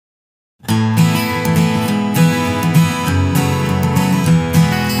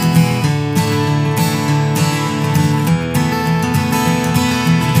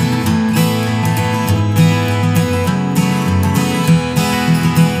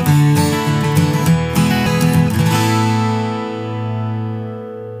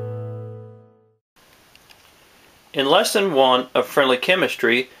Lesson 1 of Friendly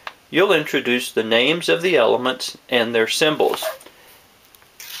Chemistry, you'll introduce the names of the elements and their symbols.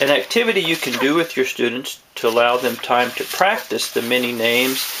 An activity you can do with your students to allow them time to practice the many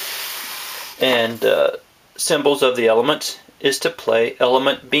names and symbols of the elements is to play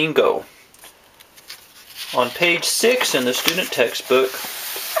element bingo. On page 6 in the student textbook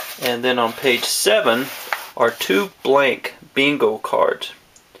and then on page 7 are 2 blank bingo cards.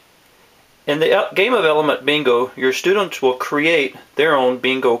 In the game of element bingo, your students will create their own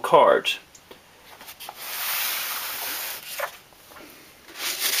bingo cards.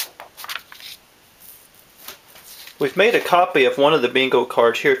 We've made a copy of one of the bingo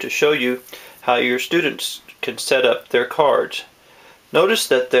cards here to show you how your students can set up their cards. Notice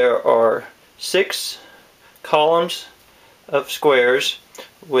that there are 6 columns of squares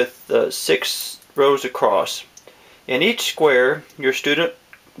with 6 rows across. In each square, your student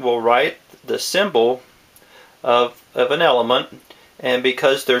will write the symbol of an element, and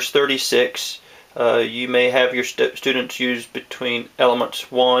because there's 36, you may have your students use between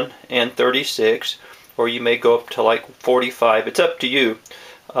elements 1 and 36, or you may go up to like 45. It's up to you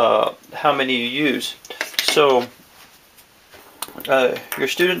how many you use. So your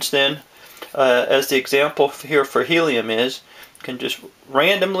students then, as the example here for helium is, can just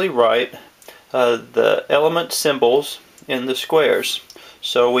randomly write the element symbols in the squares.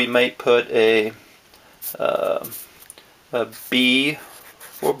 So we may put a B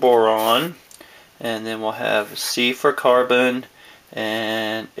for boron, and then we'll have C for carbon,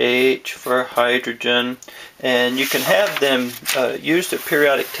 and H for hydrogen. And you can have them use the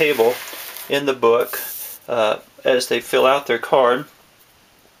periodic table in the book as they fill out their card.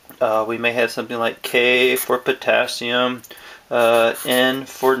 We may have something like K for potassium, N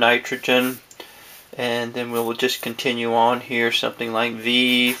for nitrogen, and then we will just continue on here, something like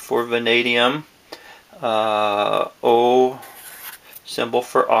V for vanadium, O symbol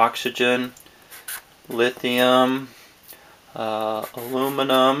for oxygen, lithium,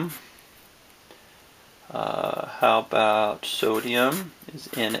 aluminum, how about sodium is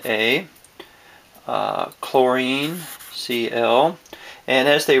Na, chlorine, Cl. And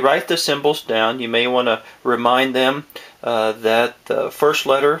as they write the symbols down, you may want to remind them that the first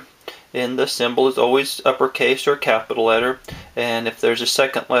letter in the symbol is always uppercase or capital letter, and if there's a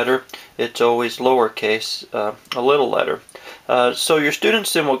second letter, it's always lowercase, a little letter. So your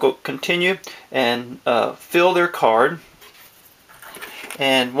students then will go continue and fill their card,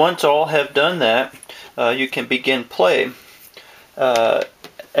 and once all have done that, you can begin play.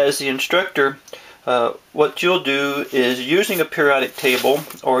 As the instructor, what you'll do is, using a periodic table,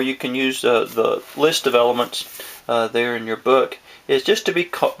 or you can use the list of elements there in your book, is just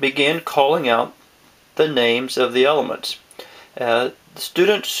to begin calling out the names of the elements.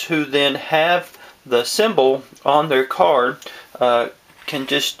 Students who then have the symbol on their card can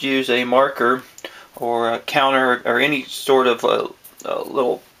just use a marker or a counter or any sort of a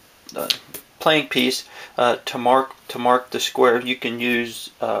little playing piece to mark the square. You can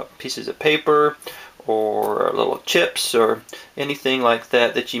use pieces of paper or little chips or anything like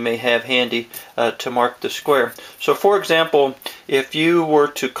that that you may have handy to mark the square. So for example, if you were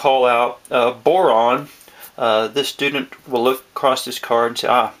to call out boron, this student will look across this card and say,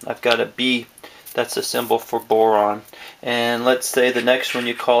 I've got a B, that's a symbol for boron. And let's say the next one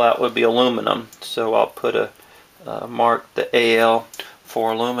you call out would be aluminum, so I'll put a mark the Al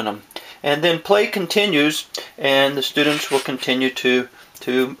for aluminum. And then play continues, and the students will continue to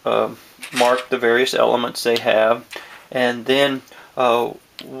mark the various elements they have. And then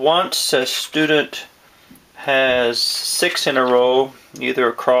once a student has 6 in a row, either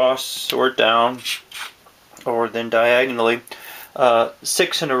across or down, or then diagonally,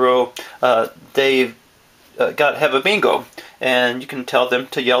 6 in a row, they've have a bingo, and you can tell them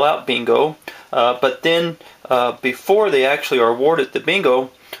to yell out bingo. But then before they actually are awarded the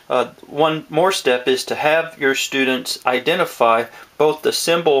bingo, one more step is to have your students identify both the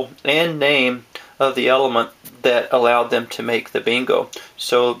symbol and name of the element that allowed them to make the bingo.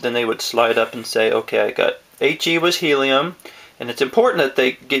 So then they would slide up and say, okay, I got He was helium, and it's important that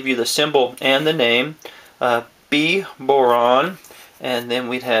they give you the symbol and the name. B, boron, and then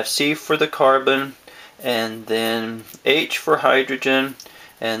we'd have C for the carbon, and then H for hydrogen,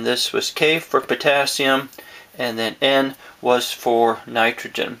 and this was K for potassium, and then N was for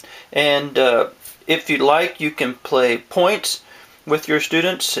nitrogen. And if you'd like, you can play points with your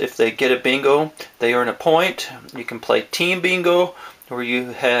students. If they get a bingo, they earn a point. You can play team bingo, where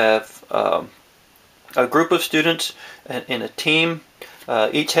you have a group of students in a team.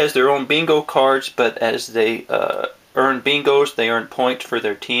 Each has their own bingo cards, but as they earn bingos, they earn points for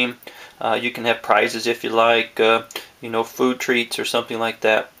their team. You can have prizes if you like, food treats or something like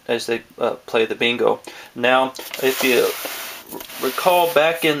that as they play the bingo. Now, if you recall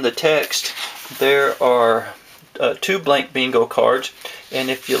back in the text, there are 2 blank bingo cards, and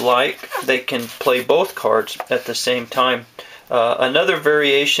if you like, they can play both cards at the same time. Another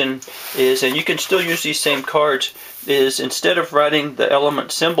variation is, and you can still use these same cards, is instead of writing the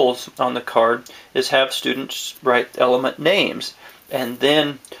element symbols on the card, is have students write element names. And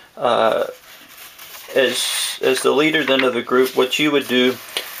then as the leader then of the group, what you would do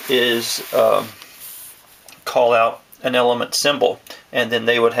is call out an element symbol, and then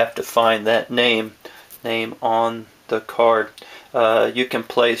they would have to find that name on the card. You can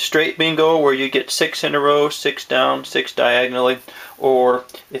play straight bingo where you get 6 in a row, 6 down, 6 diagonally, or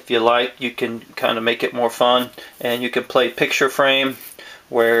if you like, you can kind of make it more fun, and you can play picture frame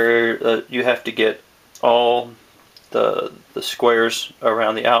where you have to get all the squares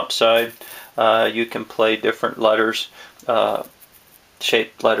around the outside. You can play different letters,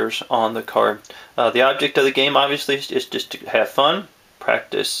 shaped letters on the card. The object of the game obviously is just to have fun,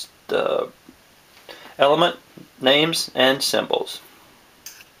 practice the element names and symbols.